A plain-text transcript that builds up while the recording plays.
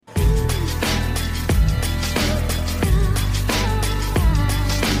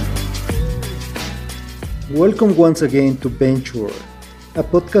Welcome once again to Venture, a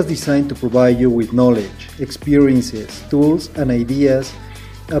podcast designed to provide you with knowledge, experiences, tools, and ideas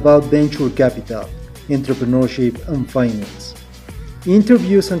about venture capital, entrepreneurship, and finance.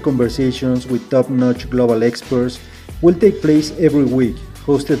 Interviews and conversations with top-notch global experts will take place every week,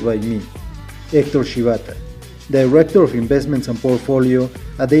 hosted by me, Hector Shibata, Director of Investments and Portfolio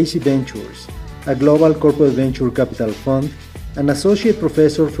at AC Ventures, a global corporate venture capital fund and Associate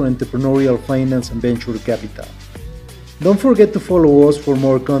Professor for Entrepreneurial Finance and Venture Capital. Don't forget to follow us for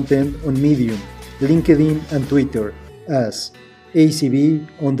more content on Medium, LinkedIn, and Twitter as ACV_BC.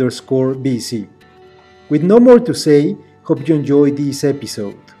 With no more to say, hope you enjoyed this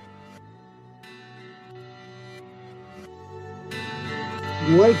episode.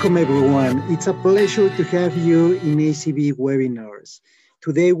 Welcome everyone. It's a pleasure to have you in ACV webinars.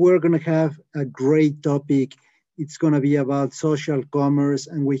 Today we're going to have a great topic. It's going to be about social commerce,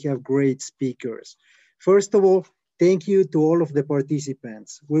 and we have great speakers. First of all, thank you to all of the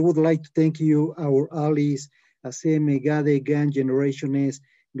participants. We would like to thank you, our allies, ACM, GADE, GAN, Generation S,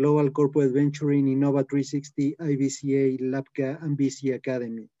 Global Corporate Venturing, Innova 360, IBCA, LAPCA, and BC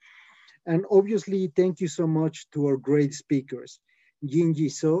Academy. And obviously, thank you so much to our great speakers. Jinji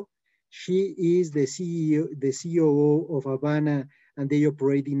So, she is the COO of Havana, and they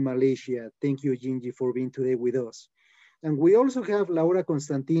operate in Malaysia. Thank you, Jinji, for being today with us. And we also have Laura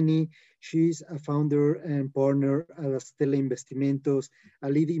Constantini. She's a founder and partner at Stella Investimentos, a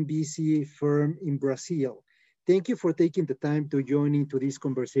leading VC firm in Brazil. Thank you for taking the time to join into this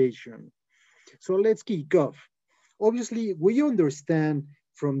conversation. So let's kick off. Obviously, we understand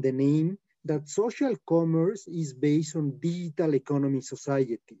from the name that social commerce is based on digital economy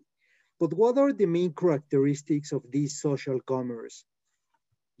society. But what are the main characteristics of this social commerce?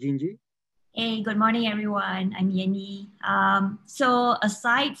 Jinji? Hey, good morning, everyone. I'm Yenny. So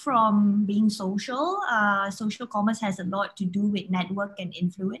aside from being social, social commerce has a lot to do with network and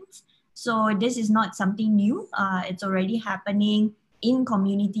influence. So this is not something new. It's already happening in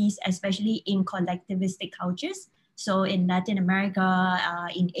communities, especially in collectivistic cultures. So in Latin America,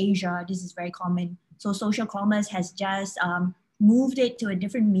 in Asia, this is very common. So social commerce has just moved it to a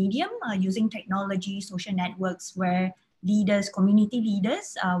different medium using technology, social networks, where leaders, community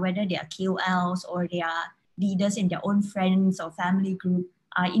leaders, whether they are KOLs or they are leaders in their own friends or family group,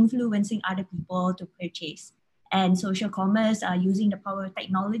 are influencing other people to purchase. And social commerce, using the power of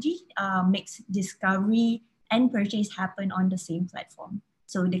technology, makes discovery and purchase happen on the same platform.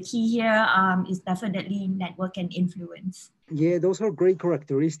 So the key here is definitely network and influence. Yeah, those are great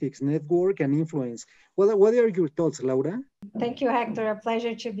characteristics, network and influence. What are your thoughts, Laura? Thank you, Hector. A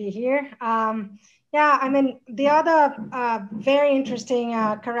pleasure to be here. Yeah, I mean, the other very interesting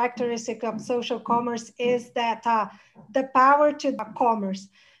characteristic of social commerce is that the power to commerce,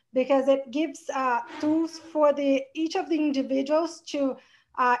 because it gives tools for each of the individuals to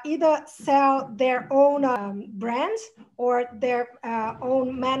either sell their own brands or their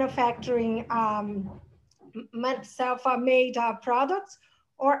own manufacturing self-made products,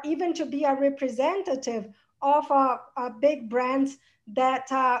 or even to be a representative of big brands that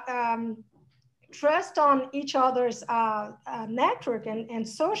trust on each other's network and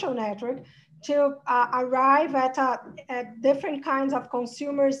social network to arrive at different kinds of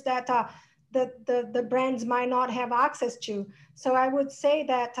consumers that the brands might not have access to. So I would say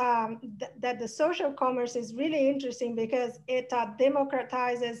that that the social commerce is really interesting because it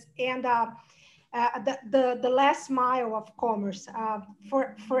democratizes and the last mile of commerce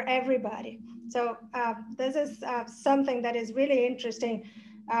for everybody. So this is something that is really interesting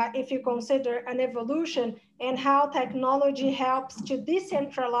if you consider an evolution and how technology helps to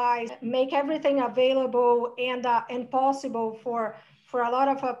decentralize, make everything available and possible for a lot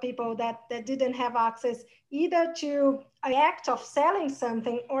of people that didn't have access either to the act of selling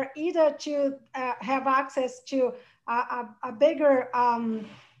something or either to have access to a bigger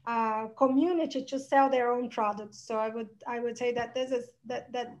community to sell their own products. So I would say that this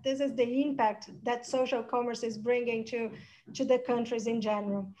is the impact that social commerce is bringing to the countries in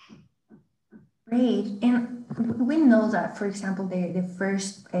general. Great, and we know that, for example, the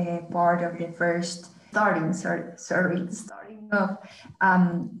first part of the first starting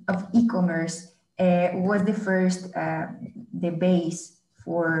of e-commerce was the first the base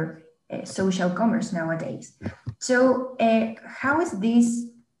for social commerce nowadays. So how is this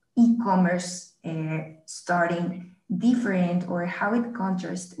e-commerce starting different or how it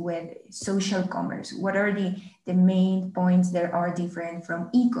contrasts with social commerce? What are the main points that are different from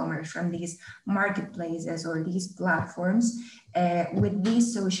e-commerce, from these marketplaces or these platforms with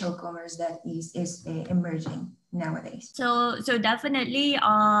this social commerce that is emerging nowadays? So definitely,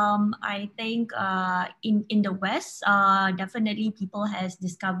 I think in the West, definitely people has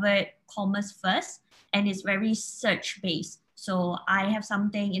discovered commerce first, and it's very search based. So I have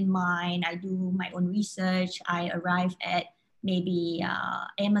something in mind, I do my own research, I arrive at maybe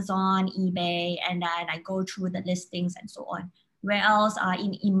Amazon, eBay, and then I go through the listings and so on. Whereas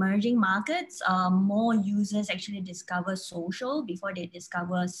in emerging markets, more users actually discover social before they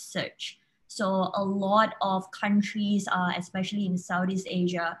discover search. So a lot of countries, especially in Southeast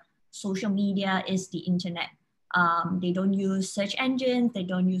Asia, social media is the internet. They don't use search engines, they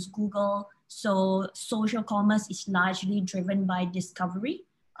don't use Google. So social commerce is largely driven by discovery,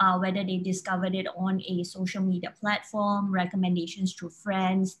 whether they discovered it on a social media platform, recommendations through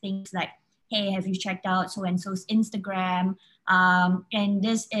friends, things like, hey, have you checked out so-and-so's Instagram? And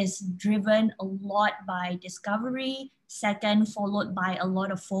this is driven a lot by discovery. Second, followed by a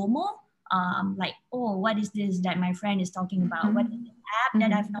lot of FOMO. Like, oh, what is this that my friend is talking about? What is this app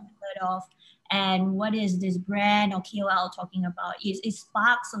that I've not heard of? And what is this brand or KOL talking about? It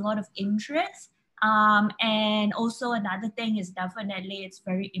sparks a lot of interest. And also another thing is definitely it's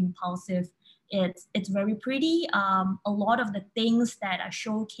very impulsive. It's very pretty. A lot of the things that are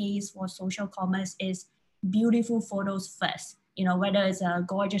showcased for social commerce is beautiful photos first. You know, whether it's a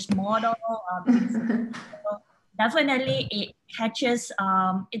gorgeous model or beautiful model, definitely it catches,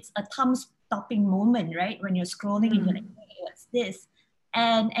 it's a thumb-stopping moment, right? When you're scrolling and you're like, hey, what's this?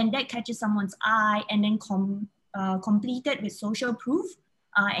 And that catches someone's eye, and then completed with social proof,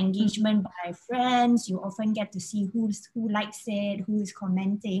 engagement by friends. You often get to see who likes it, who is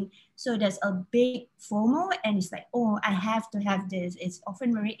commenting. So there's a big FOMO, and it's like, oh, I have to have this. It's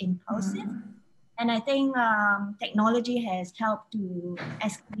often very impulsive. And I think technology has helped to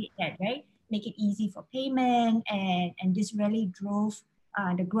escalate that, right? Make it easy for payment, and this really drove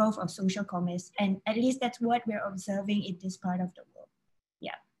the growth of social commerce. And at least that's what we're observing in this part of the world.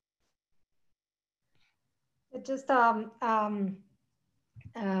 Yeah. Just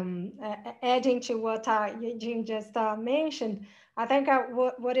adding to what Eugene just mentioned, I think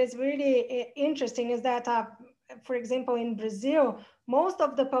what is really interesting is that, for example, in Brazil, most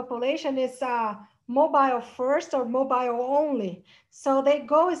of the population is mobile first or mobile only. So they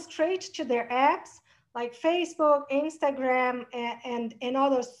go straight to their apps like Facebook, Instagram, and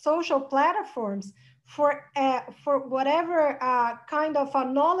other social platforms for whatever kind of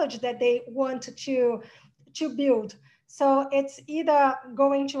knowledge that they want to build. So it's either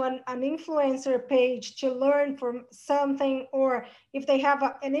going to an influencer page to learn from something, or if they have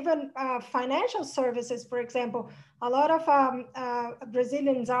and even financial services, for example, a lot of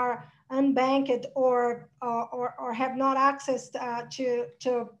Brazilians are unbanked or have not access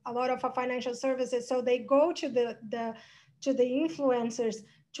to a lot of financial services. So they go to the influencers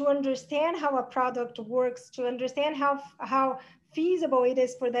to understand how a product works, to understand how feasible it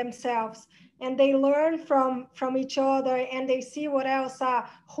is for themselves, and they learn from each other, and they see what else,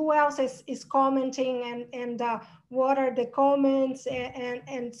 who else is commenting, and what are the comments,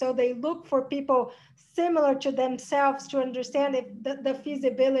 and so they look for people similar to themselves to understand the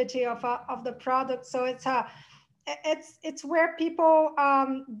feasibility of the product. So it's where people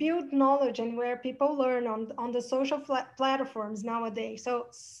build knowledge and where people learn on the social platforms nowadays. So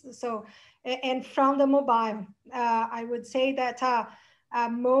and from the mobile, I would say that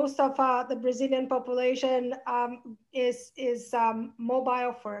most of the Brazilian population is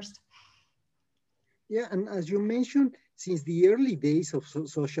mobile first. Yeah, and as you mentioned, since the early days of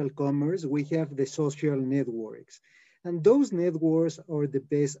social commerce, we have the social networks, and those networks are the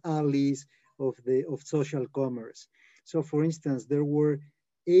best allies of social commerce. So, for instance, there were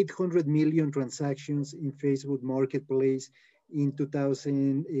 800 million transactions in Facebook Marketplace in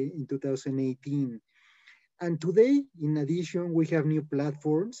 2018. And today, in addition, we have new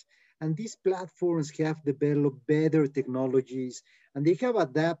platforms, and these platforms have developed better technologies, and they have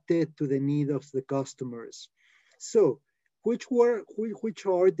adapted to the need of the customers. So, which are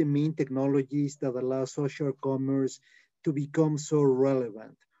the main technologies that allow social commerce to become so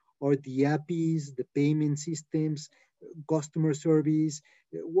relevant? Or the APIs, the payment systems, customer service?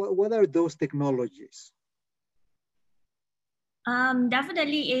 What are those technologies?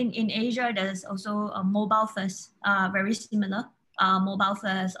 Definitely in Asia, there's also a mobile first, very similar. Mobile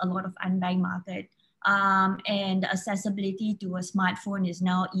first, a lot of unbanked market. And accessibility to a smartphone is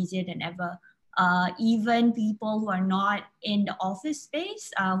now easier than ever. Even people who are not in the office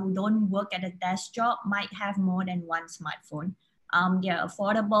space, who don't work at a desk job, might have more than one smartphone. They're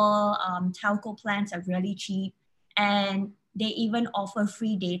affordable, telco plans are really cheap, and they even offer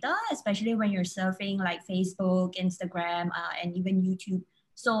free data, especially when you're surfing like Facebook, Instagram, and even YouTube.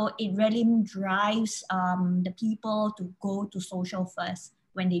 So it really drives the people to go to social first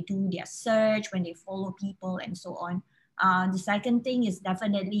when they do their search, when they follow people and so on. The second thing is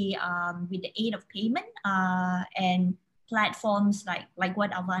definitely with the aid of payment and platforms like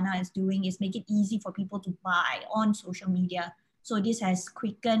what Avana is doing is make it easy for people to buy on social media. So this has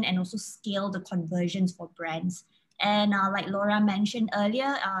quickened and also scaled the conversions for brands. And like Laura mentioned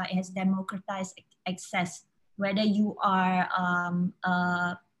earlier, it has democratized access. Whether you are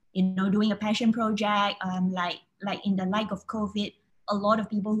doing a passion project, like in the like of COVID, a lot of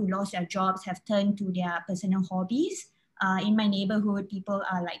people who lost their jobs have turned to their personal hobbies. In my neighborhood, people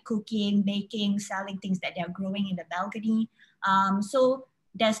are like cooking, baking, selling things that they're growing in the balcony. So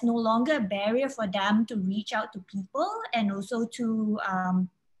there's no longer a barrier for them to reach out to people and also to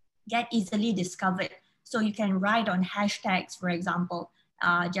get easily discovered. So you can write on hashtags, for example,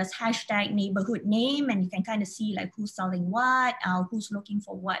 just hashtag neighborhood name, and you can kind of see like who's selling what, who's looking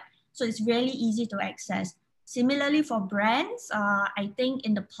for what. So it's really easy to access. Similarly for brands, I think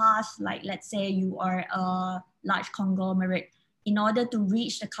in the past, like let's say you are a large conglomerate, in order to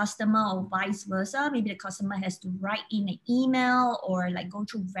reach the customer or vice versa, maybe the customer has to write in an email or like go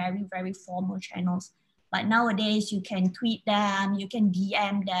through very, very formal channels. But nowadays you can tweet them, you can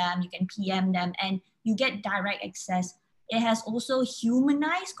DM them, you can PM them, and you get direct access. It has also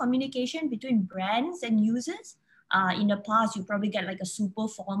humanized communication between brands and users. In the past, you probably get like a super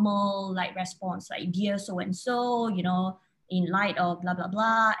formal like response, like dear so-and-so, in light of blah, blah,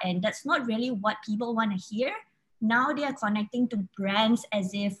 blah. And that's not really what people want to hear. Now they are connecting to brands as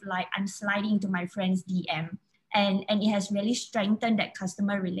if like I'm sliding into my friend's DM. And it has really strengthened that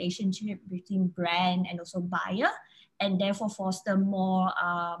customer relationship between brand and also buyer, and therefore foster more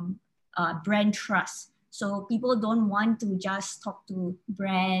brand trust. So people don't want to just talk to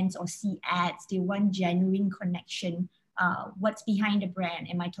brands or see ads. They want genuine connection. What's behind the brand?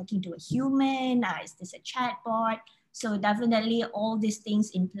 Am I talking to a human? Is this a chatbot? So definitely all these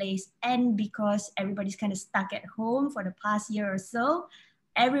things in place. And because everybody's kind of stuck at home for the past year or so,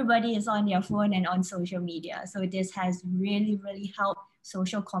 everybody is on their phone and on social media. So this has really, really helped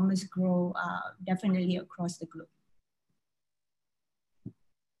social commerce grow definitely across the globe.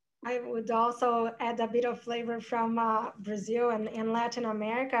 I would also add a bit of flavor from Brazil and Latin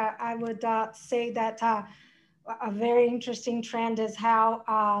America. I would say that a very interesting trend is how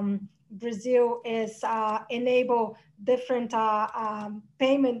Brazil is enable different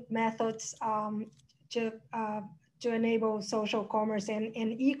payment methods to enable social commerce and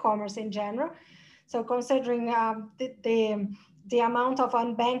e-commerce in general. So considering the amount of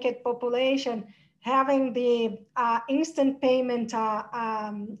unbanked population, having the instant payment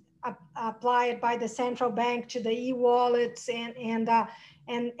applied by the central bank to the e-wallets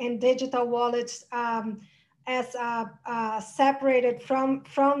and digital wallets as separated from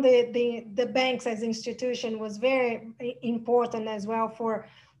the banks as institution was very important as well for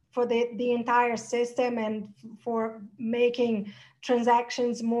the entire system and for making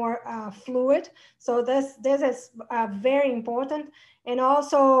transactions more fluid. So this is very important. And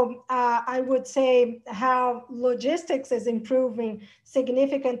also, I would say how logistics is improving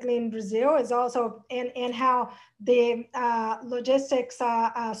significantly in Brazil is also, and how the logistics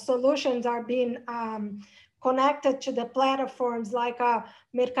solutions are being connected to the platforms like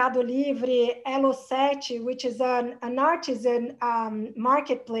Mercado Livre, Elo7, which is an artisan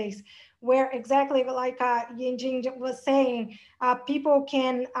marketplace, where exactly like Yinjing was saying, people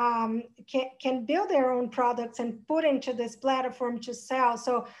can build their own products and put into this platform to sell.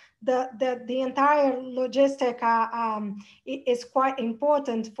 So the entire logistic is quite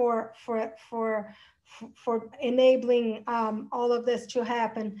important for enabling all of this to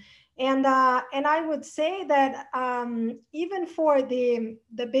happen. And I would say that even for the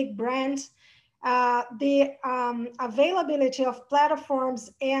big brands, the availability of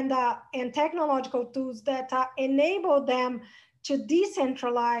platforms and technological tools that enable them to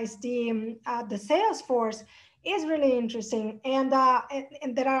decentralize the sales force is really interesting. And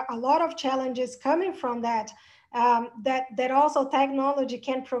there are a lot of challenges coming from that. That also technology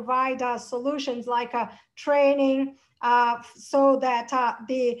can provide solutions like training, so that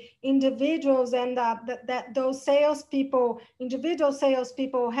the individuals and that those individual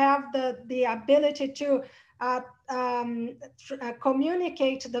salespeople have the ability to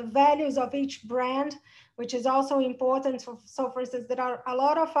communicate the values of each brand, which is also important. So for instance, there are a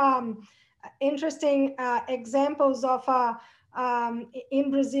lot of interesting examples of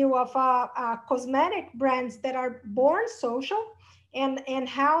in Brazil of cosmetic brands that are born social, and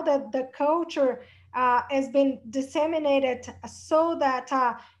how the culture has been disseminated so that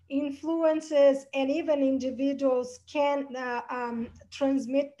influences and even individuals can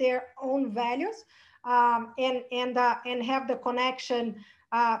transmit their own values, and have the connection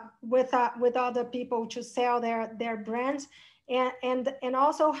with other people to sell their brands. And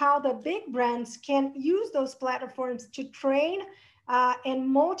also how the big brands can use those platforms to train and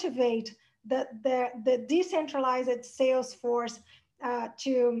motivate the decentralized sales force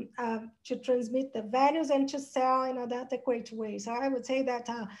to transmit the values and to sell in an adequate way. So I would say that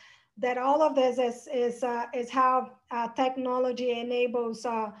that all of this is how technology enables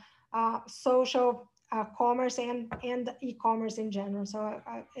social commerce and e-commerce in general. So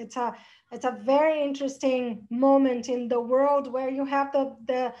it's a very interesting moment in the world where you have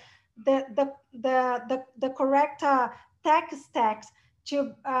the correct tech stacks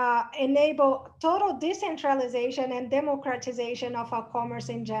to enable total decentralization and democratization of our commerce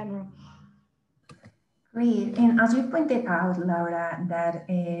in general. Great, and as you pointed out, Laura, that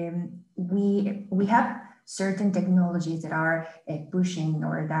we have certain technologies that are pushing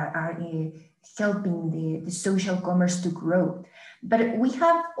or that are helping the social commerce to grow. But we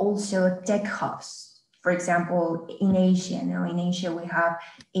have also tech hubs. For example, in Asia, in Asia we have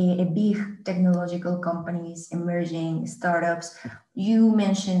a big technological companies, emerging startups. You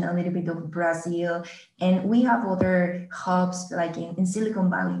mentioned a little bit of Brazil, and we have other hubs like in Silicon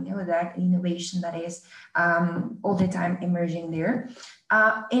Valley, that innovation that is all the time emerging there.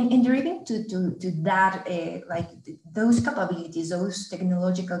 And relating to that, like those capabilities, those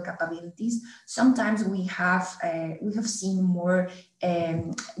technological capabilities, sometimes we have seen more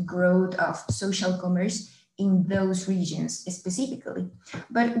growth of social commerce in those regions specifically.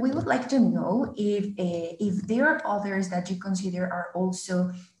 But we would like to know if there are others that you consider are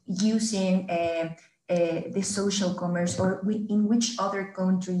also using the social commerce, or in which other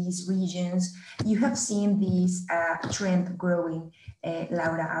countries, regions, you have seen this trend growing.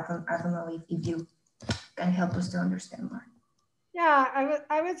 Laura, I don't know if you can help us to understand more. Yeah,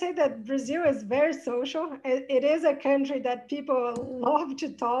 I would say that Brazil is very social. It is a country that people love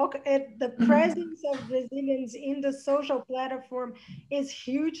to talk. The presence of Brazilians in the social platform is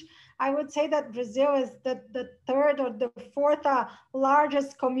huge. I would say that Brazil is the third or the fourth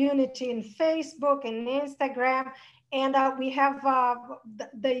largest community in Facebook and Instagram. And we have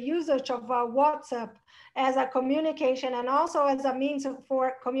the usage of WhatsApp as a communication and also as a means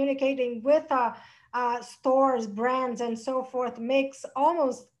for communicating with stores, brands, and so forth, makes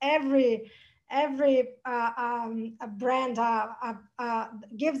almost every brand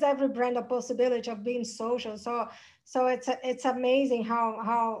gives every brand a possibility of being social. So it's amazing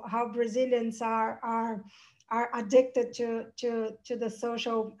how Brazilians are addicted to the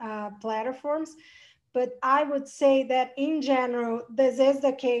social platforms. But I would say that in general, this is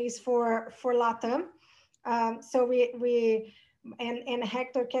the case for LATAM. So we and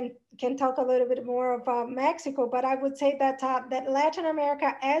Hector can talk a little bit more about Mexico, but I would say that that Latin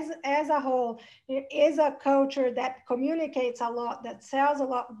America as a whole is a culture that communicates a lot, that sells a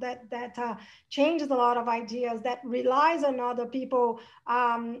lot, that changes a lot of ideas, that relies on other people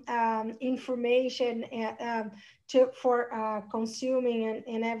information for consuming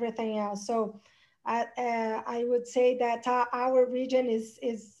and everything else. So I would say that our region is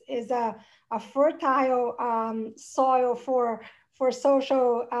a fertile soil for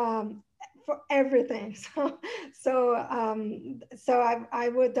social for everything. So I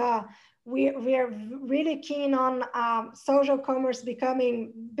would we are really keen on social commerce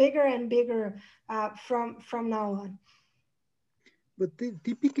becoming bigger and bigger from now on. But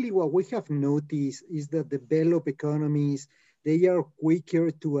typically what we have noticed is that developed economies, they are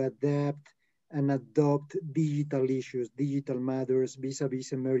quicker to adapt and adopt digital issues, digital matters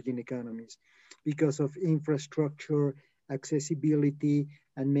vis-a-vis emerging economies because of infrastructure, accessibility,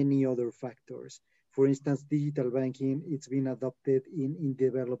 and many other factors. For instance, digital banking, it's been adopted in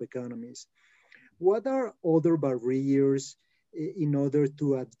developed economies. What are other barriers in order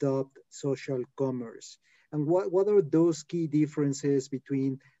to adopt social commerce? And what are those key differences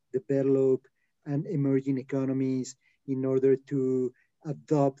between developed and emerging economies in order to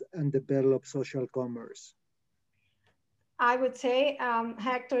adopt and develop social commerce? I would say,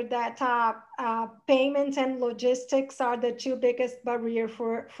 Hector, that payments and logistics are the two biggest barriers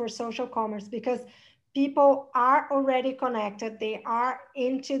for social commerce, because people are already connected. They are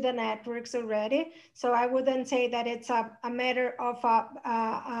into the networks already. So I wouldn't say that it's a matter of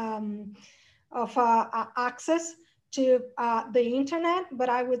access to the internet, but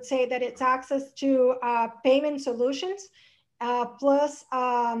I would say that it's access to payment solutions, plus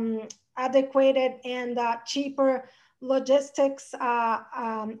adequate and cheaper logistics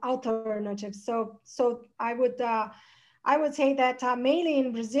alternatives. So I would say that mainly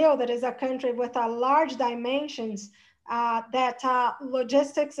in Brazil, that is a country with large dimensions, that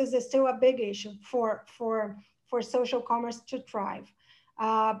logistics is still a big issue for social commerce to thrive.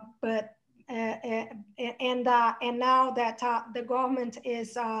 But and now that the government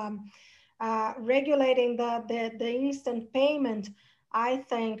is regulating the instant payment, I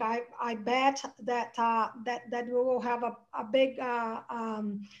think I bet that that we will have a big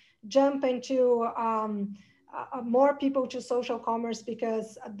jump into more people to social commerce,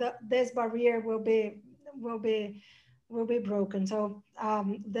 because this barrier will be broken. So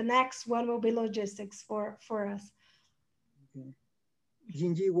the next one will be logistics for us. Okay.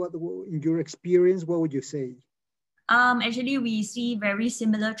 Gingy, what in your experience, what would you say? Actually, we see very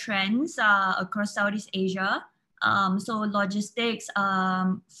similar trends across Southeast Asia. So logistics,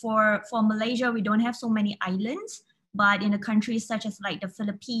 for Malaysia, we don't have so many islands, but in the countries such as like the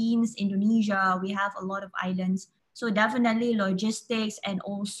Philippines, Indonesia, we have a lot of islands. So definitely logistics, and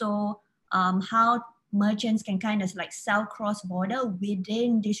also how merchants can kind of like sell cross-border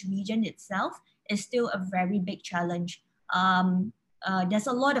within this region itself is still a very big challenge. There's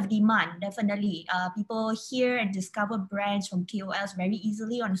a lot of demand, definitely. People hear and discover brands from KOLs very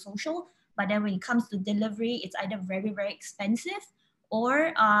easily on social, but then when it comes to delivery, it's either very, very expensive,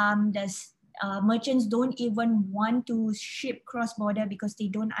 or there's merchants don't even want to ship cross-border because they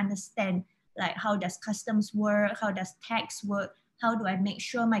don't understand like how does customs work, how does tax work, how do I make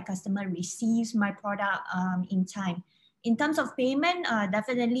sure my customer receives my product in time. In terms of payment,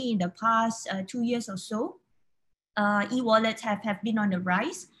 definitely in the past 2 years or so, e-wallets have been on the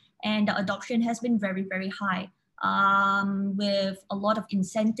rise, and the adoption has been very, very high, with a lot of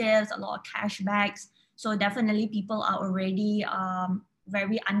incentives, a lot of cashbacks. So definitely people are already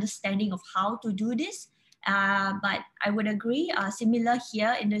very understanding of how to do this. But I would agree, similar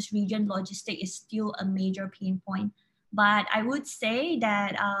here in this region, logistics is still a major pain point. But I would say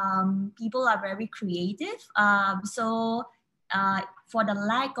that people are very creative. For the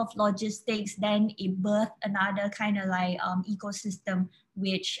lack of logistics, then it birthed another kind of like ecosystem,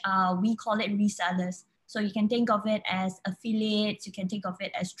 which we call it resellers. So you can think of it as affiliates, you can think of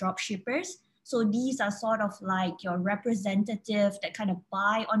it as drop shippers. So these are sort of like your representative that kind of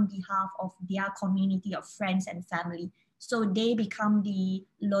buy on behalf of their community of friends and family. So they become the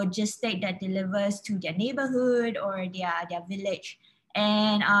logistic that delivers to their neighborhood or their village.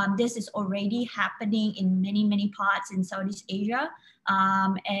 And this is already happening in many, many parts in Southeast Asia.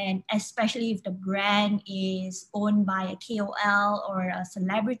 And especially if the brand is owned by a KOL or a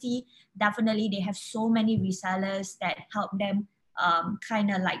celebrity, definitely they have so many resellers that help them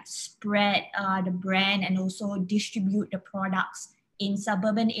kind of like spread the brand and also distribute the products in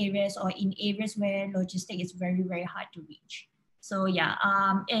suburban areas or in areas where logistics is very, very hard to reach. So yeah,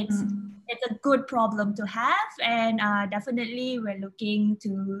 it's a good problem to have, and definitely we're looking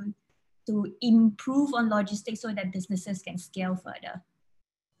to improve on logistics so that businesses can scale further.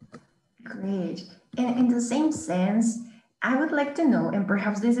 Great. And in the same sense, I would like to know, and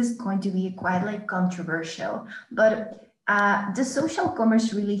perhaps this is going to be quite like controversial, but does social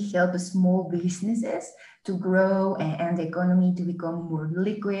commerce really help small businesses to grow and the economy to become more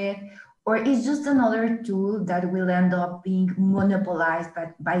liquid? Or is just another tool that will end up being monopolized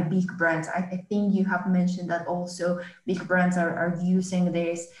by big brands? I think you have mentioned that also big brands are using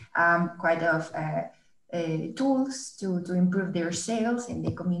this quite of tools to improve their sales and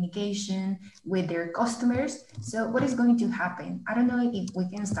the communication with their customers. So what is going to happen? I don't know if we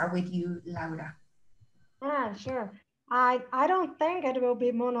can start with you, Laura. Yeah, sure. I don't think it will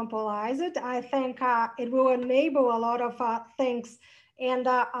be monopolized. I think it will enable a lot of things and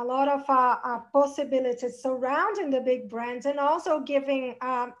a lot of possibilities surrounding the big brands, and also giving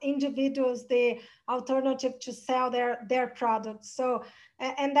individuals the alternative to sell their products. So,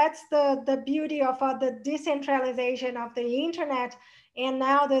 and that's the beauty of the decentralization of the internet, and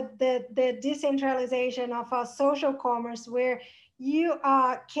now the decentralization of social commerce, where you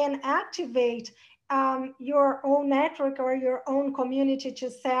can activate your own network or your own community to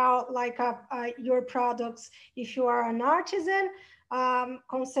sell like your products. If you are an artisan,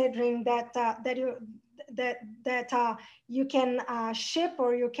 considering that you can ship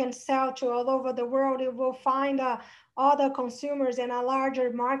or you can sell to all over the world, you will find other consumers and a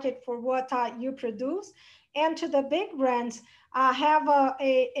larger market for what you produce. And to the big brands, have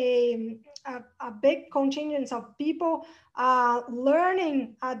a big contingent of people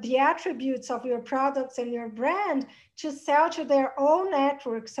learning the attributes of your products and your brand to sell to their own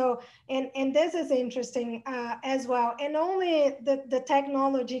network. So, and this is interesting as well. And only the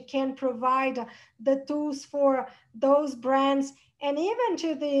technology can provide the tools for those brands and even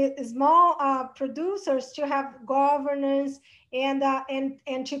to the small producers to have governance and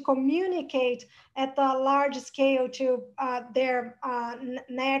to communicate at a large scale to their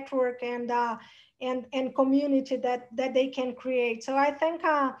network and community that they can create. So I think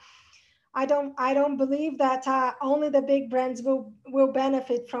I don't believe that only the big brands will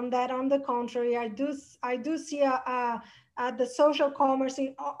benefit from that. On the contrary, I do see the social commerce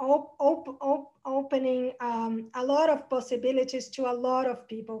opening a lot of possibilities to a lot of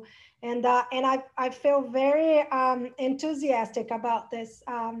people, and I feel very enthusiastic about this,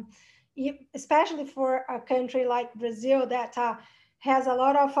 especially for a country like Brazil that has a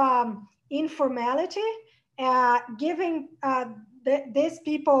lot of informality, giving these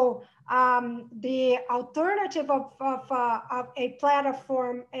people the alternative of a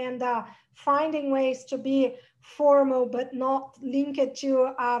platform and finding ways to be formal but not linked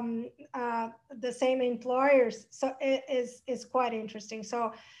to the same employers. So it is quite interesting.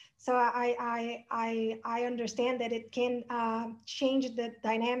 So I understand that it can change the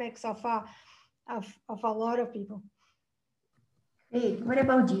dynamics of a lot of people. Great. What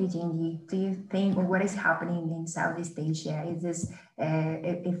about you, Jinji? Do you think what is happening in Southeast Asia? Is this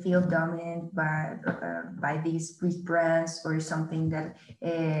a field dominant by these brands, or something that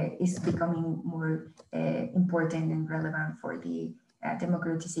is becoming more important and relevant for the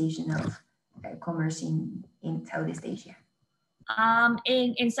democratization of commerce in Southeast Asia?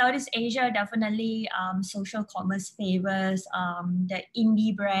 In Southeast Asia, definitely social commerce favors the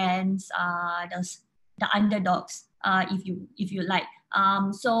indie brands, the underdogs, if you like.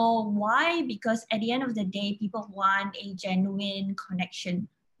 So why? Because at the end of the day, people want a genuine connection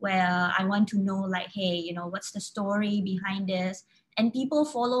where I want to know, like, hey, you know, what's the story behind this? And people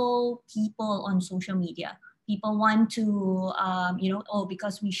follow people on social media. People want to,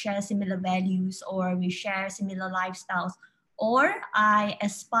 because we share similar values or we share similar lifestyles, or I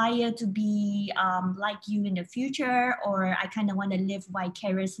aspire to be like you in the future, or I kind of want to live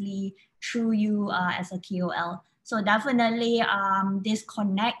vicariously through you as a KOL. So definitely this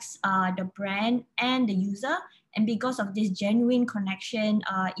connects the brand and the user. And because of this genuine connection,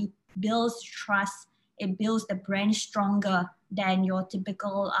 it builds trust. It builds the brand stronger than your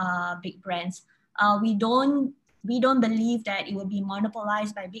typical big brands. We don't believe that it will be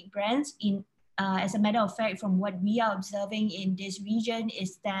monopolized by big brands. As a matter of fact, from what we are observing in this region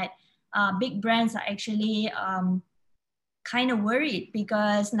is that big brands are actually kind of worried,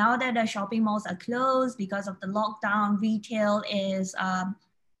 because now that the shopping malls are closed because of the lockdown, retail is,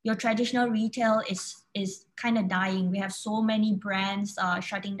 your traditional retail is kind of dying. We have so many brands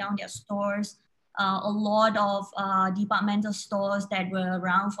shutting down their stores. A lot of departmental stores that were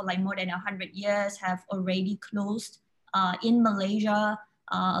around for like more than 100 years have already closed. In Malaysia,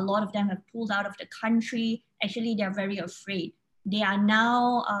 a lot of them have pulled out of the country. Actually, they're very afraid. They are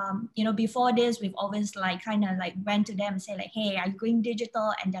now, before this, we've always kind of went to them and say like, hey, are you going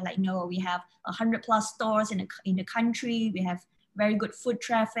digital? And they're like, no, we have 100+ stores in the country. We have very good foot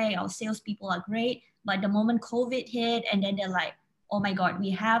traffic. Our salespeople are great. But the moment COVID hit, and then they're like, oh my God,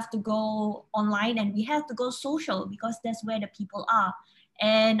 we have to go online and we have to go social, because that's where the people are.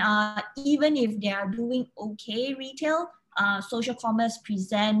 And even if they are doing okay retail, social commerce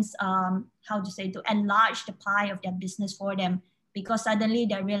presents, to enlarge the pie of their business for them, because suddenly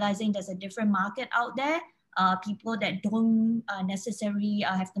they're realizing there's a different market out there. People that don't necessarily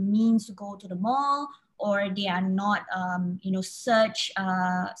have the means to go to the mall, or they are not, search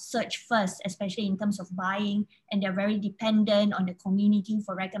first, especially in terms of buying, and they're very dependent on the community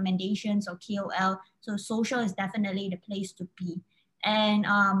for recommendations or KOL. So social is definitely the place to be. And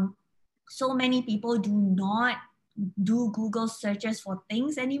so many people do not do Google searches for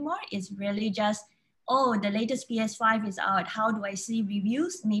things anymore. It's really just, oh, the latest PS5 is out. How do I see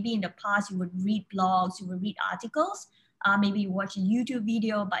reviews? Maybe in the past you would read blogs, you would read articles, maybe you watch a YouTube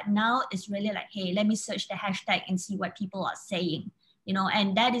video, but now it's really like, hey, let me search the hashtag and see what people are saying,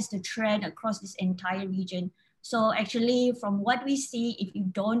 and that is the trend across this entire region. So actually, from what we see, if you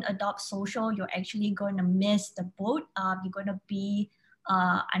don't adopt social, you're actually going to miss the boat. You're going to be,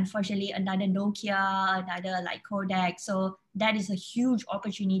 unfortunately, another Nokia, another like Kodak. So that is a huge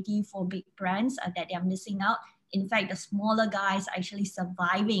opportunity for big brands that they're missing out. In fact, the smaller guys are actually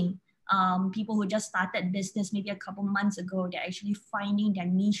surviving. People who just started business maybe a couple months ago, they're actually finding their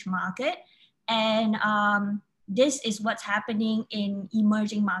niche market. And this is what's happening in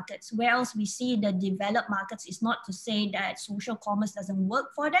emerging markets. Whereas we see the developed markets, is not to say that social commerce doesn't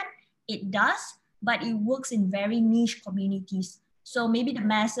work for them. It does, but it works in very niche communities. So maybe the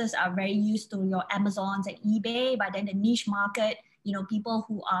masses are very used to your Amazons and eBay, but then the niche market, you know, people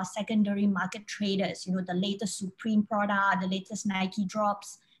who are secondary market traders, you know, the latest Supreme product, the latest Nike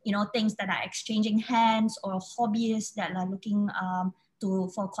drops, you know, things that are exchanging hands, or hobbyists that are looking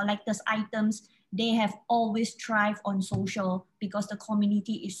for collectors items. They have always thrived on social because the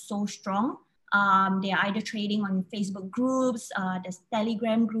community is so strong. They are either trading on Facebook groups, there's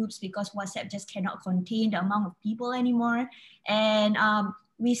Telegram groups, because WhatsApp just cannot contain the amount of people anymore. And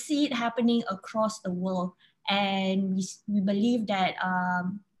we see it happening across the world. And we believe that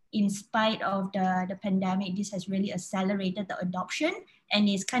in spite of the pandemic, this has really accelerated the adoption, and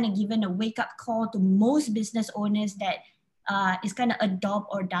it's kind of given a wake-up call to most business owners that it's kind of adopt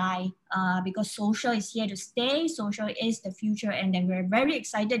or die, because social is here to stay. Social is the future, and then we're very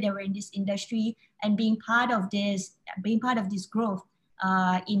excited that we're in this industry and being part of this growth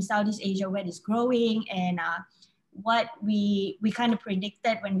in Southeast Asia, where it's growing. And what we kind of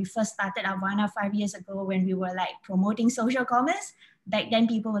predicted when we first started Avana 5 years ago, when we were like promoting social commerce. Back then,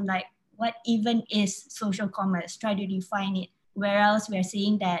 people were like, "What even is social commerce? Try to define it." Whereas we're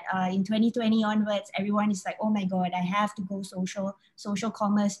seeing that in 2020 onwards, everyone is like, "Oh my God, I have to go social. Social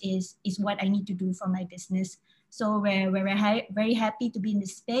commerce is what I need to do for my business." So we're very happy to be in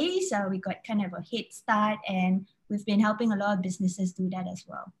this space. We got kind of a head start, and we've been helping a lot of businesses do that as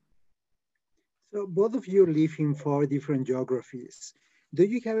well. So both of you live in 4 different geographies. Do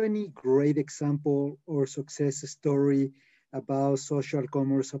you have any great example or success story about social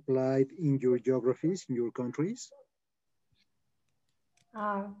commerce applied in your geographies, in your countries?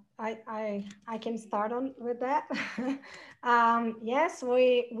 I can start on with that. Yes,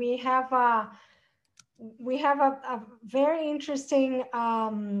 we have a very interesting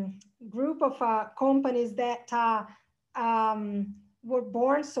group of companies that were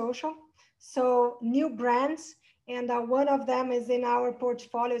born social. So new brands, and one of them is in our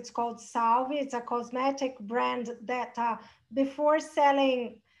portfolio. It's called Salve. It's a cosmetic brand that before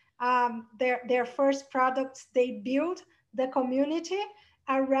selling their first products, they build the community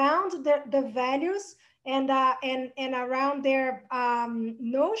around the values and around their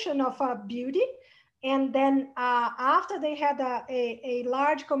notion of beauty. And then after they had a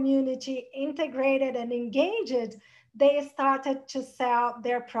large community integrated and engaged, they started to sell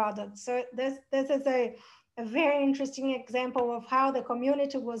their products. So this is a very interesting example of how the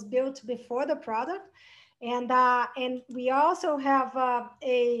community was built before the product. And we also have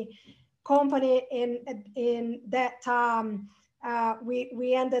a company in that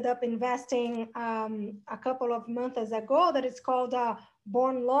we ended up investing a couple of months ago, that is called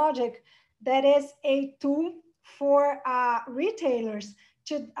Born Logic, that is a tool for retailers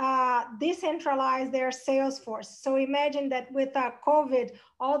to decentralize their sales force. So imagine that with COVID,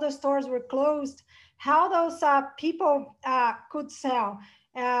 all the stores were closed, how those people could sell.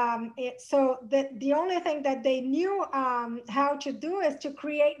 So the only thing that they knew how to do is to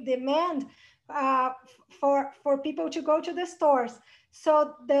create demand for people to go to the stores.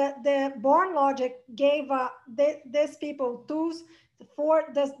 So the Born Logic gave these people tools for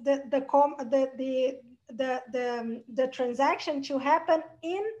the transaction to happen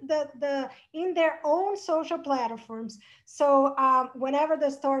in in their own social platforms. So whenever the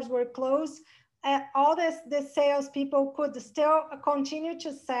stores were closed, all the sales people could still continue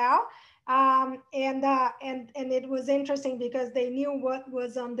to sell. And it was interesting because they knew what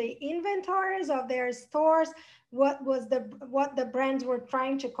was on the inventories of their stores, what the brands were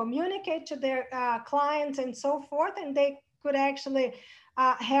trying to communicate to their clients and so forth, and they could actually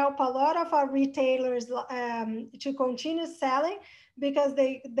help a lot of our retailers to continue selling, because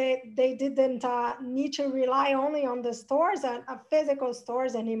they didn't need to rely only on the stores, physical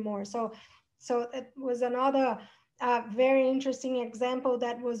stores anymore. So it was another very interesting example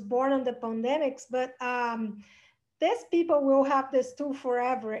that was born on the pandemics. But these people will have this tool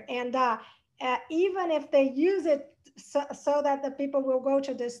forever, and even if they use it so that the people will go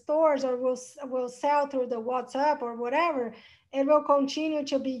to the stores or will sell through the WhatsApp or whatever, it will continue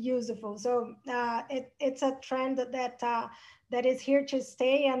to be useful. So it's a trend that is here to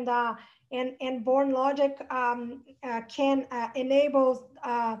stay, and Born Logic can enable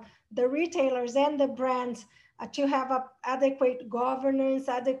the retailers and the brands to have adequate governance,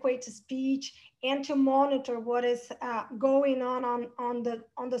 adequate speech, and to monitor what is going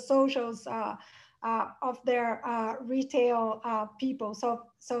on the socials of their retail people. So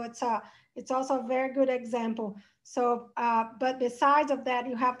it's also a very good example. So, but besides of that,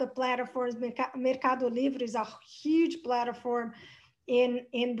 you have the platforms. Mercado Livre is a huge platform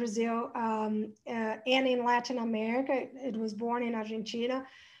in Brazil and in Latin America. It was born in Argentina.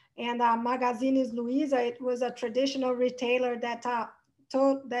 And Magazine Luiza, it was a traditional retailer that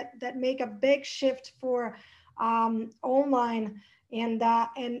that make a big shift for online, and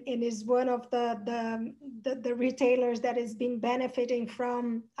is one of the retailers that has been benefiting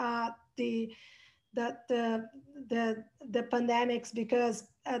from the pandemics, because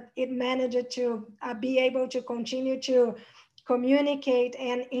it managed to be able to continue to communicate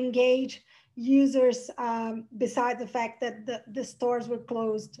and engage users besides the fact that the stores were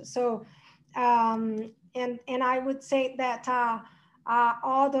closed. So and I would say that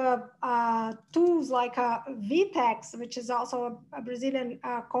all the tools like VTEX, which is also a Brazilian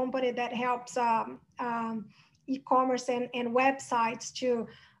company that helps e-commerce and websites to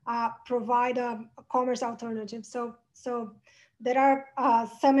provide a commerce alternative. So there are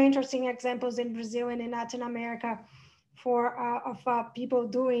some interesting examples in Brazil and in Latin America of people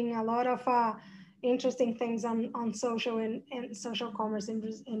doing a lot of interesting things on social and social commerce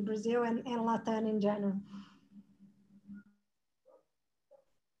in Brazil and Latin in general.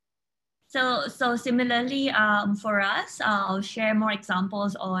 So similarly, for us, I'll share more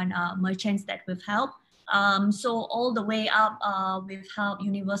examples on merchants that we've helped. So all the way up, we've helped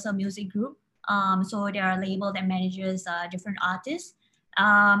Universal Music Group. So they are a label that manages different artists.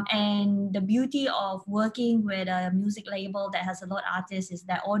 And the beauty of working with a music label that has a lot of artists is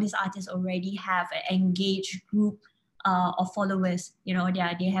that all these artists already have an engaged group of followers. You know,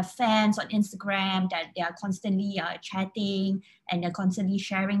 they have fans on Instagram that they are constantly chatting and they're constantly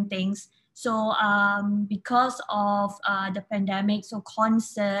sharing things. So because of the pandemic, so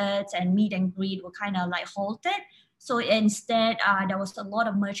concerts and meet and greet were kind of like halted. So instead, there was a lot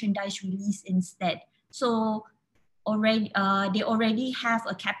of merchandise released instead. So they already have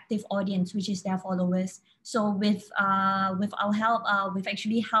a captive audience, which is their followers. So with our help, we've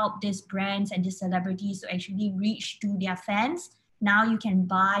actually helped these brands and these celebrities to actually reach to their fans. Now you can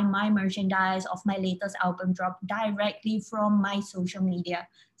buy my merchandise of my latest album drop directly from my social media.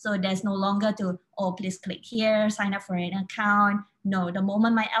 So there's no longer to, oh, please click here, sign up for an account. No, the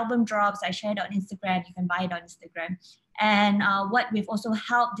moment my album drops, I share it on Instagram, you can buy it on Instagram. And what we've also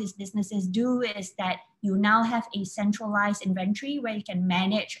helped these businesses do is that you now have a centralized inventory where you can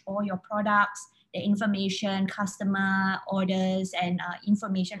manage all your products, the information, customer orders, and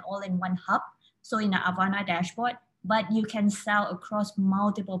information all in one hub. So in the Avana dashboard, but you can sell across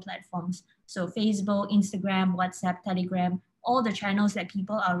multiple platforms. So Facebook, Instagram, WhatsApp, Telegram, all the channels that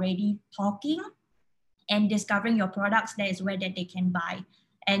people are already talking and discovering your products, that is where that they can buy.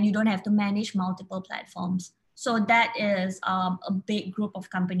 And you don't have to manage multiple platforms. So that is a big group of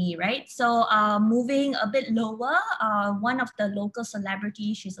company, right? So moving a bit lower, one of the local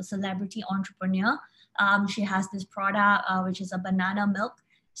celebrities, she's a celebrity entrepreneur. She has this product, which is a banana milk.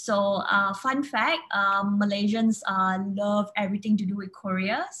 So fun fact, Malaysians love everything to do with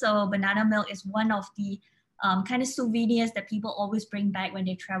Korea. So banana milk is one of the kind of souvenirs that people always bring back when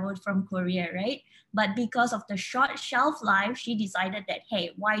they traveled from Korea, right? But because of the short shelf life, she decided that,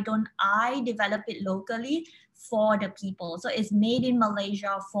 hey, why don't I develop it locally for the people? So it's made in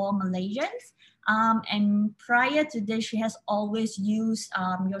Malaysia for Malaysians. And prior to this, she has always used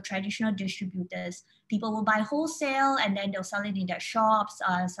your traditional distributors. People will buy wholesale and then they'll sell it in their shops,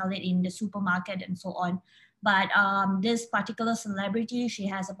 sell it in the supermarket and so on. But this particular celebrity, she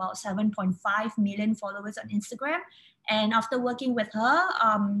has about 7.5 million followers on Instagram. And after working with her,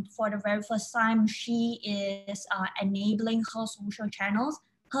 for the very first time, she is enabling her social channels,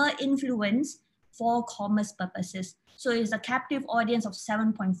 her influence for commerce purposes. So it's a captive audience of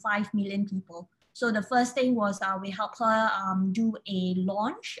 7.5 million people. So the first thing was we helped her do a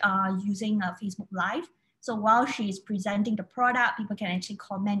launch using Facebook Live. So while she's presenting the product, people can actually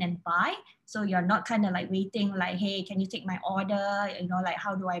comment and buy. So you're not kind of like waiting like, hey, can you take my order? You know, like,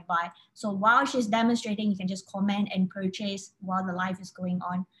 how do I buy? So while she's demonstrating, you can just comment and purchase while the live is going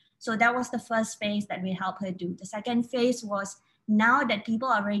on. So that was the first phase that we helped her do. The second phase was now that people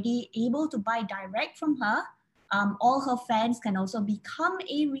are already able to buy direct from her, all her fans can also become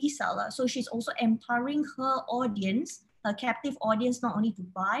a reseller. So she's also empowering her audience, her captive audience, not only to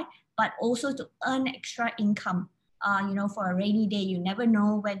buy, but also to earn extra income. You know, for a rainy day, you never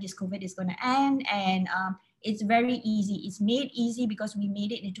know when this COVID is going to end. And it's very easy. It's made easy because we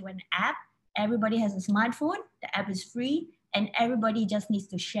made it into an app. Everybody has a smartphone. The app is free. And everybody just needs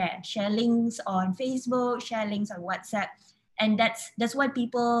to share links on Facebook, share links on WhatsApp. And that's what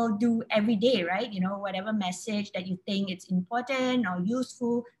people do every day, right? Whatever message that you think it's important or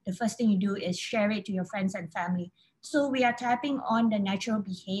useful, the first thing you do is share it to your friends and family. So we are tapping on the natural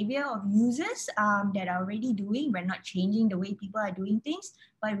behavior of users that are already doing. We're not changing the way people are doing things,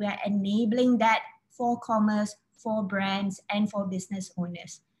 but we are enabling that for commerce, for brands, and for business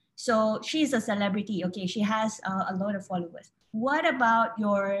owners. So she's a celebrity. Okay, she has a lot of followers. What about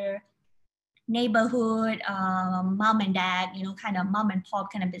your neighborhood, mom and dad, kind of mom and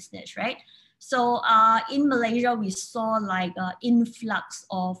pop kind of business, right? So in Malaysia, we saw like influx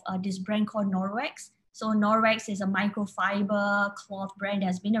of this brand called Norwex. So Norwex is a microfiber cloth brand that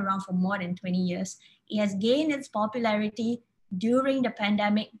has been around for more than 20 years. It has gained its popularity during the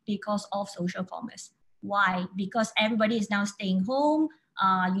pandemic because of social commerce. Why? Because everybody is now staying home.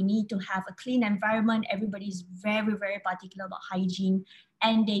 You need to have a clean environment. Everybody is very, very particular about hygiene.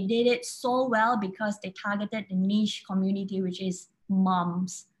 And they did it so well because they targeted the niche community, which is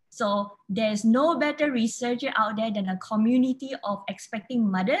moms. So there's no better researcher out there than a community of expecting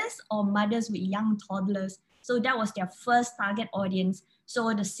mothers or mothers with young toddlers. So that was their first target audience.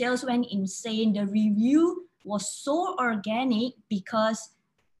 So the sales went insane. The review was so organic because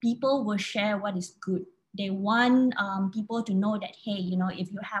people will share what is good. They want people to know that, hey,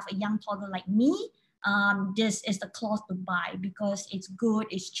 if you have a young toddler like me, this is the cloth to buy because it's good,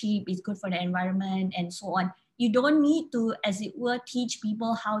 it's cheap, it's good for the environment, and so on. You don't need to, as it were, teach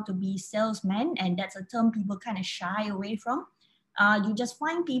people how to be salesmen, and that's a term people kind of shy away from. You just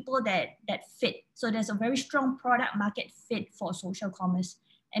find people that fit. So there's a very strong product market fit for social commerce.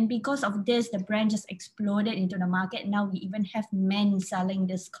 And because of this, the brand just exploded into the market. Now we even have men selling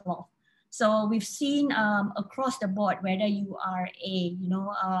this cloth. So we've seen across the board, whether you are a,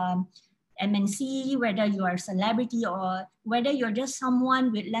 MNC, whether you are a celebrity or whether you're just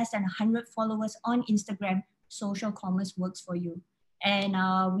someone with less than 100 followers on Instagram, social commerce works for you. And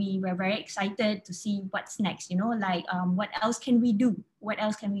we were very excited to see what's next, what else can we do? What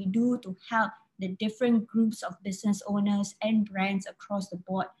else can we do to help the different groups of business owners and brands across the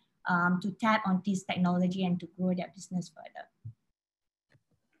board to tap on this technology and to grow their business further?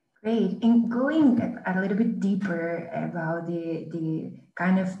 Great. And going a little bit deeper about the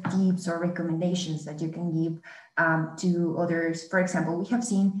kind of tips or recommendations that you can give to others. For example, we have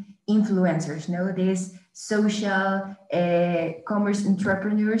seen influencers, these social commerce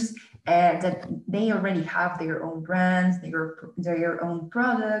entrepreneurs that they already have their own brands, their own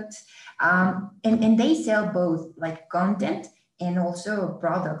products, and they sell both like content and also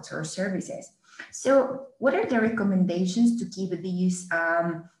products or services. So what are the recommendations to keep these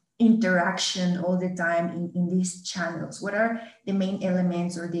interaction all the time in these channels? What are the main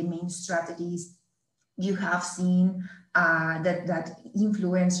elements or the main strategies you have seen that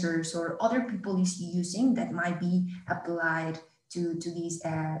influencers or other people is using that might be applied to these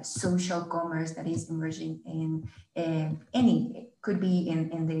social commerce that is emerging in could be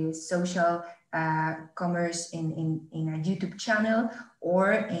in the social commerce in a YouTube channel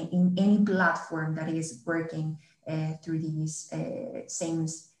or in any platform that is working through these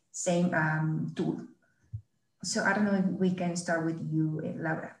same tool. So I don't know if we can start with you,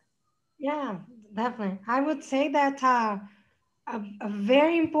 Laura. Yeah, definitely. I would say that a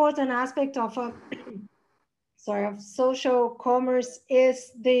very important aspect of of social commerce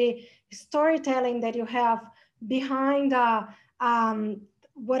is the storytelling that you have behind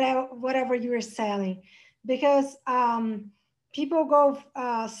whatever you're selling, because people go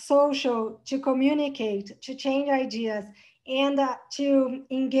social to communicate, to change ideas, and to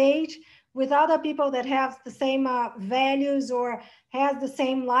engage with other people that have the same values or has the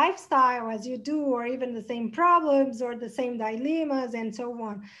same lifestyle as you do, or even the same problems or the same dilemmas and so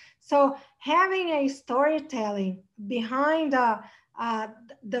on. So having a storytelling behind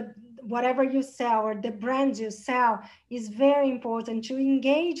the whatever you sell or the brands you sell is very important to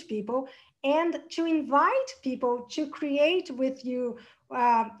engage people and to invite people to create with you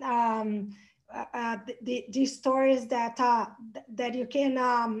the stories that you can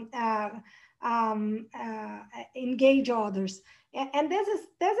engage others, and this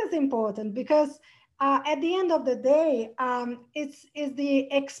is important because at the end of the day, it's the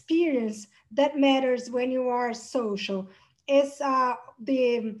experience that matters when you are social. It's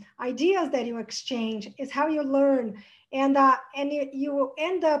the ideas that you exchange, is how you learn, and you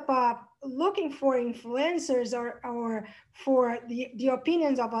end up looking for influencers or for the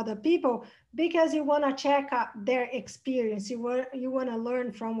opinions of other people because you want to check out their experience. You want to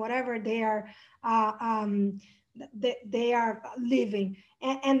learn from whatever they are living,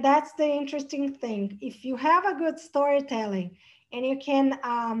 and that's the interesting thing. If you have a good storytelling and you can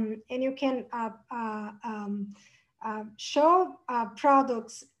show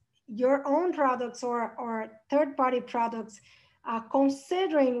products, your own products or third-party products,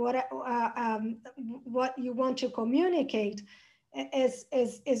 considering what you want to communicate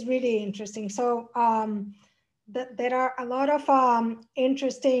is really interesting. So there are a lot of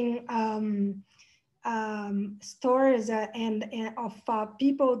interesting stories and of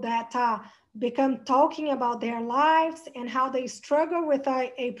people that become talking about their lives and how they struggle with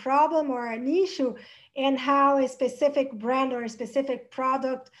a problem or an issue, and how a specific brand or a specific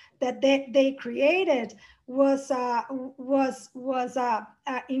product that they created was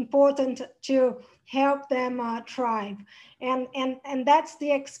important to help them thrive. And that's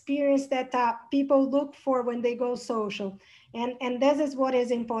the experience that people look for when they go social. And this is what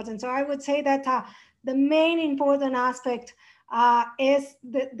is important. So I would say that the main important aspect is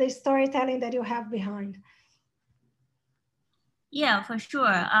the storytelling that you have behind. Yeah, for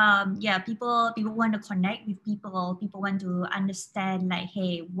sure. Yeah, people want to connect with people. People want to understand, like,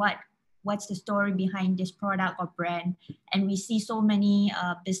 hey, what's the story behind this product or brand? And we see so many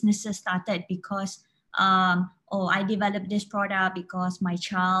businesses started because oh, I developed this product because my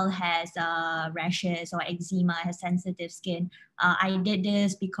child has rashes or eczema, has sensitive skin. I did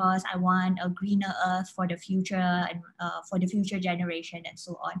this because I want a greener earth for the future and for the future generation and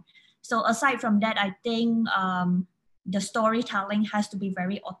so on. So aside from that, I think the storytelling has to be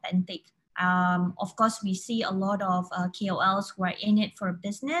very authentic. Of course, we see a lot of KOLs who are in it for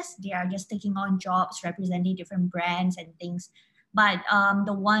business. They are just taking on jobs representing different brands and things. But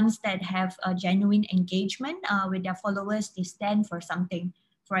the ones that have a genuine engagement with their followers, they stand for something.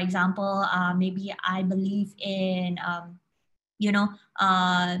 For example, maybe I believe in,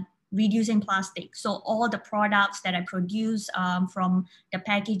 reducing plastic. So all the products that I produce, from the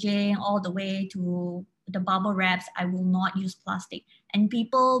packaging all the way to the bubble wraps, I will not use plastic. And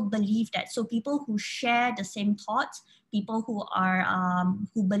people believe that. So people who share the same thoughts, people who are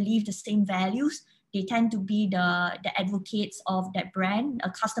who believe the same values, they tend to be the advocates of that brand, a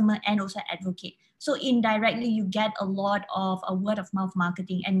customer and also advocate. So indirectly, you get a lot of a word of mouth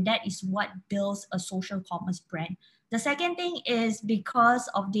marketing, and that is what builds a social commerce brand. The second thing is because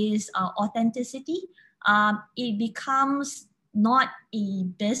of this authenticity, it becomes not a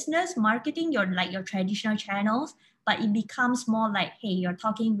business marketing, your traditional channels, but it becomes more like, hey, you're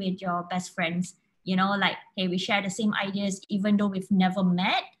talking with your best friends, like, hey, we share the same ideas, even though we've never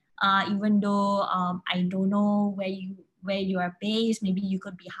met. Even though I don't know where you are based, maybe you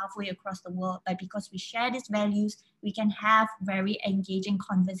could be halfway across the world, but because we share these values, we can have very engaging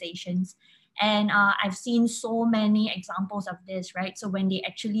conversations. And I've seen so many examples of this, right? So when they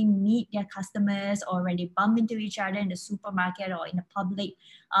actually meet their customers or when they bump into each other in the supermarket or in the public,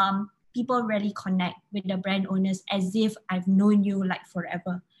 people really connect with the brand owners as if I've known you like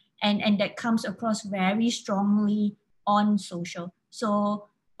forever. And that comes across very strongly on social. So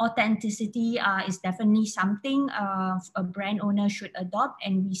authenticity is definitely something a brand owner should adopt.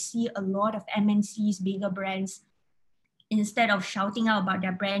 And we see a lot of MNCs, bigger brands, instead of shouting out about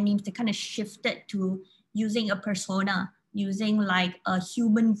their brand names, they kind of shifted to using a persona, using like a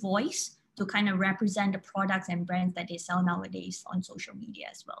human voice to kind of represent the products and brands that they sell nowadays on social media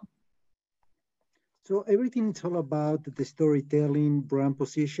as well. So everything is all about the storytelling, brand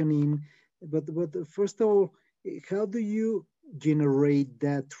positioning, but first of all, how do you generate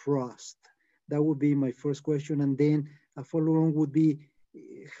that trust? That would be my first question. And then a follow-on would be,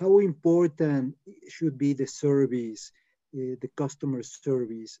 how important should be the service, the customer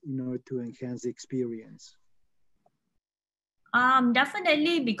service, in order to enhance the experience?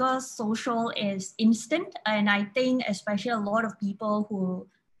 Definitely, because social is instant. And I think especially a lot of people who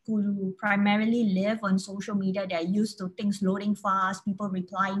primarily live on social media, they're used to things loading fast, people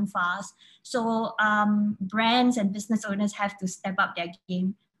replying fast. So brands and business owners have to step up their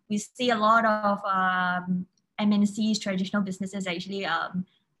game. We see a lot of MNCs, traditional businesses actually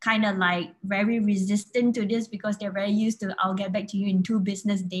kind of like very resistant to this because they're very used to, I'll get back to you in 2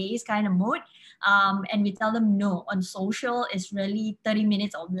 business days kind of mode. And we tell them, no, on social it's really 30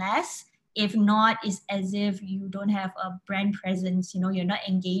 minutes or less. If not, it's as if you don't have a brand presence, you're not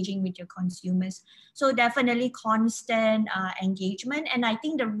engaging with your consumers. So definitely constant engagement. And I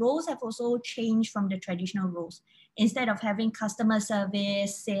think the roles have also changed from the traditional roles. Instead of having customer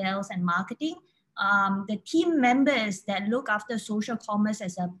service, sales, and marketing, the team members that look after social commerce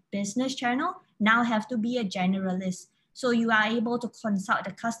as a business channel now have to be a generalist. So you are able to consult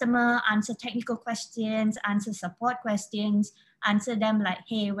the customer, answer technical questions, answer support questions, answer them like,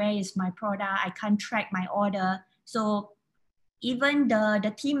 hey, where is my product? I can't track my order. So even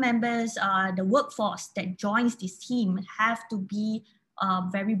the team members, the workforce that joins this team have to be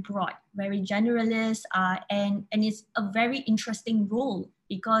very broad, very generalist, and it's a very interesting role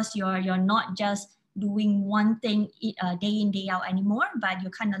because you're not just doing one thing day in, day out anymore, but you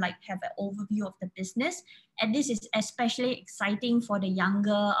kind of like have an overview of the business. And this is especially exciting for the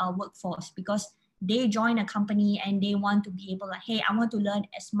younger workforce because they join a company and they want to be able like, hey, I want to learn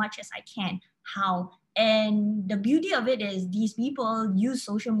as much as I can. How? And the beauty of it is these people use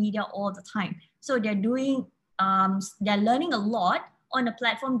social media all the time. So they're doing, they're learning a lot on a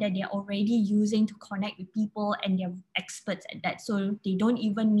platform that they're already using to connect with people, and they're experts at that. So they don't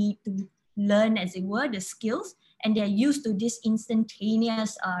even need to learn, as it were, the skills, and they're used to this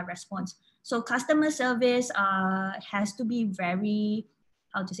instantaneous response. So customer service has to be very,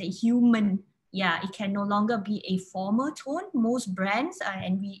 how to say, human. Yeah, it can no longer be a formal tone. Most brands,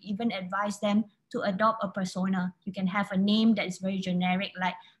 and we even advise them to adopt a persona. You can have a name that is very generic,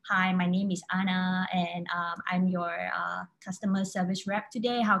 like, hi, my name is Anna, and I'm your customer service rep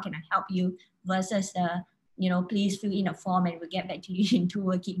today. How can I help you? Versus please fill in a form and we'll get back to you in 2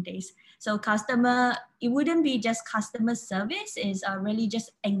 working days. So it wouldn't be just customer service, it's really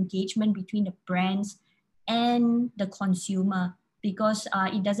just engagement between the brands and the consumer, because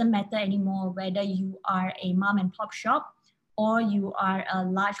it doesn't matter anymore whether you are a mom and pop shop or you are a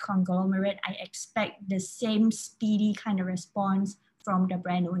large conglomerate. I expect the same speedy kind of response from the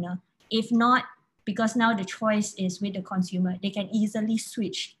brand owner. If not, because now the choice is with the consumer, they can easily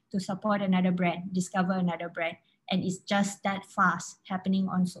switch to support another brand, discover another brand, and it's just that fast happening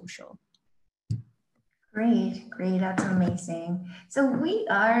on social. Great, that's amazing. So we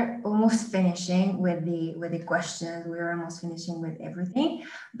are almost finishing with the questions. We're almost finishing with everything.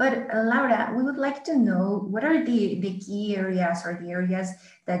 But Laura, we would like to know what are the key areas or the areas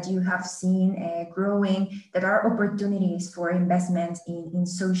that you have seen growing that are opportunities for investments in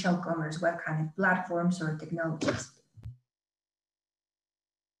social commerce? What kind of platforms or technologies?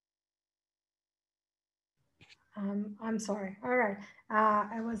 I'm sorry. All right,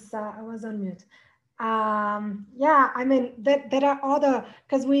 I was on mute. Yeah, I mean, there are other,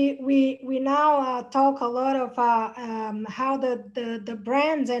 because we now talk a lot of how the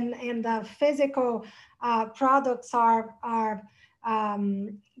brands and the physical products are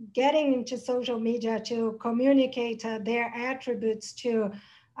getting into social media to communicate their attributes to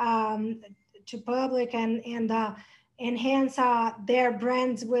public and enhance their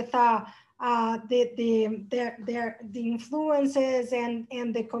brands with the influences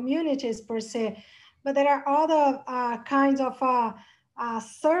and the communities per se. But there are other kinds of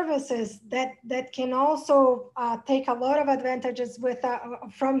services that can also take a lot of advantages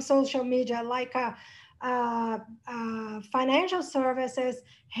from social media, like financial services,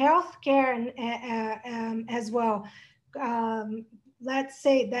 healthcare, as well. Let's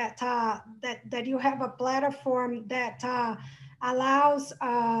say that that you have a platform that allows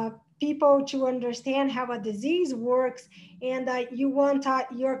people to understand how a disease works, and you want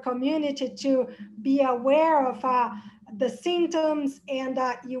your community to be aware of the symptoms, and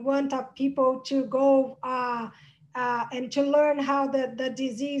you want people to go and to learn how the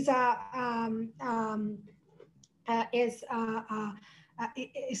disease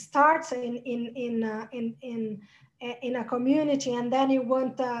it starts in a community, and then you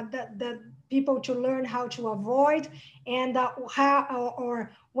want the people to learn how to avoid, and how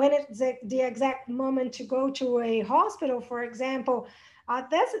or when it's the exact moment to go to a hospital, for example.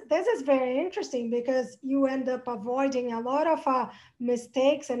 This is very interesting because you end up avoiding a lot of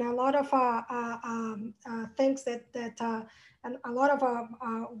mistakes and a lot of things that and a lot of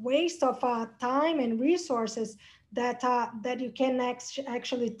waste of time and resources that you can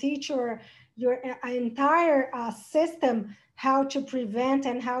actually teach your entire system how to prevent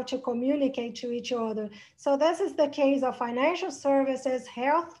and how to communicate to each other. So this is the case of financial services,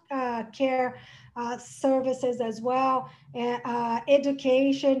 health care services as well,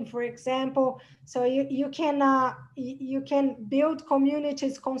 education, for example. So you can build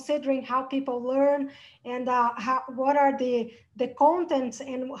communities considering how people learn, and what are the contents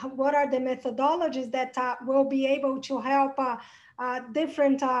and what are the methodologies that will be able to help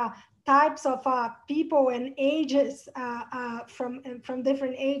different types of people and ages from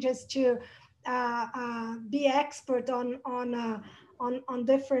different ages to be expert on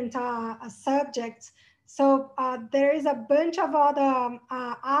different subjects. So there is a bunch of other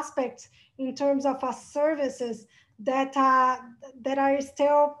aspects in terms of services that are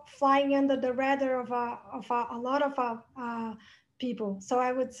still flying under the radar of a lot of people. So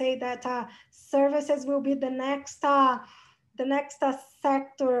I would say that services will be the next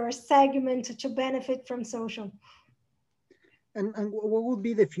sector or segment to benefit from social. And what would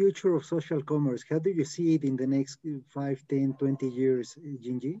be the future of social commerce? How do you see it in the next 5, 10, 20 years,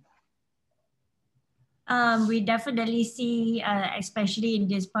 Gingy? We definitely see, especially in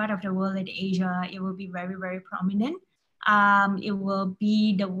this part of the world in Asia, it will be very, very prominent. It will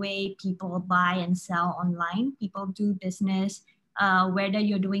be the way people buy and sell online. People do business, whether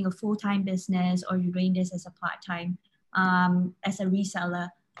you're doing a full-time business or you're doing this as a part-time, as a reseller.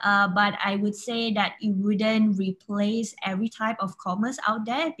 But I would say that it wouldn't replace every type of commerce out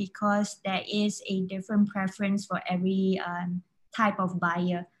there because there is a different preference for every type of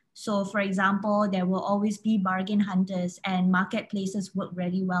buyer. So for example, there will always be bargain hunters and marketplaces work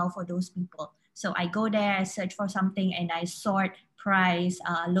really well for those people. So I go there, I search for something and I sort price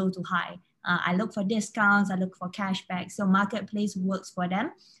low to high. I look for discounts, I look for cashback. So marketplace works for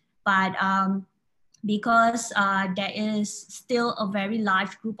them. But because there is still a very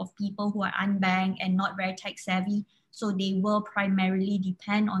large group of people who are unbanked and not very tech savvy, so they will primarily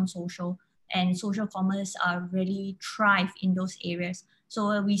depend on social, and social commerce really thrive in those areas.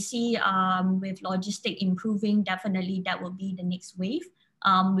 So we see with logistic improving, definitely that will be the next wave.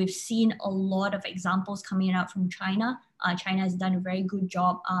 We've seen a lot of examples coming out from China. China has done a very good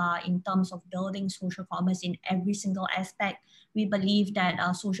job in terms of building social commerce in every single aspect. We believe that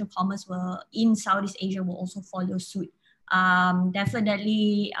social commerce will in Southeast Asia will also follow suit.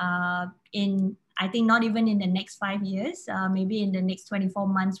 Definitely in, I think not even in the next 5 years, maybe in the next 24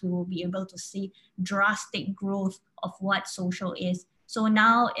 months, we will be able to see drastic growth of what social is. So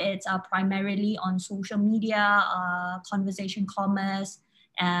now it's primarily on social media, conversation commerce,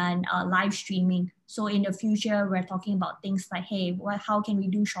 and live streaming. So in the future, we're talking about things like, hey, how can we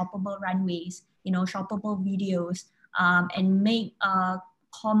do shoppable runways, shoppable videos, and make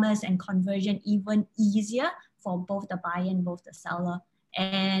commerce and conversion even easier for both the buyer and both the seller.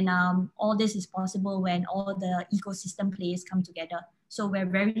 And all this is possible when all the ecosystem players come together. So we're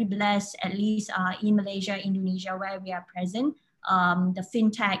very blessed, at least in Malaysia, Indonesia, where we are present. The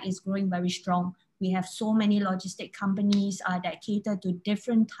fintech is growing very strong. We have so many logistic companies that cater to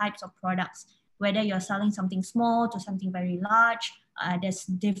different types of products. Whether you're selling something small to something very large, there's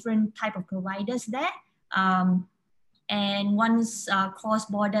different type of providers there. And once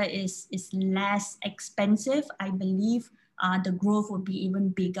cross-border is less expensive, I believe the growth will be even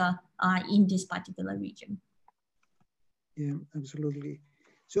bigger in this particular region. Yeah, absolutely.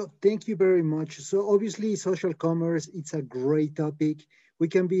 So thank you very much. So obviously social commerce, it's a great topic. We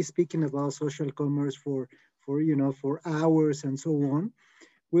can be speaking about social commerce for hours and so on.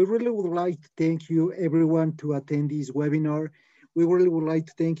 We really would like to thank you everyone to attend this webinar. We really would like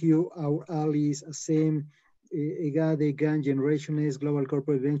to thank you, our allies, ASEM, EGADE, GAN, Generation S, Global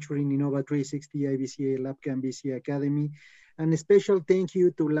Corporate Venturing, Innova 360, IBCA, LabCam, BC Academy. And a special thank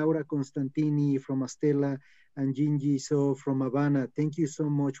you to Laura Constantini from Astella and Gingy So from Havana. Thank you so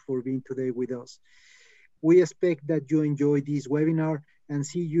much for being today with us. We expect that you enjoyed this webinar and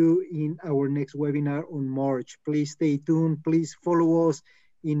see you in our next webinar on March. Please stay tuned. Please follow us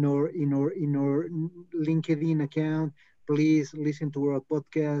in our LinkedIn account. Please listen to our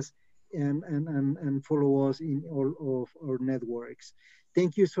podcast and follow us in all of our networks.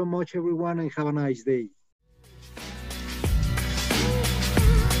 Thank you so much, everyone, and have a nice day.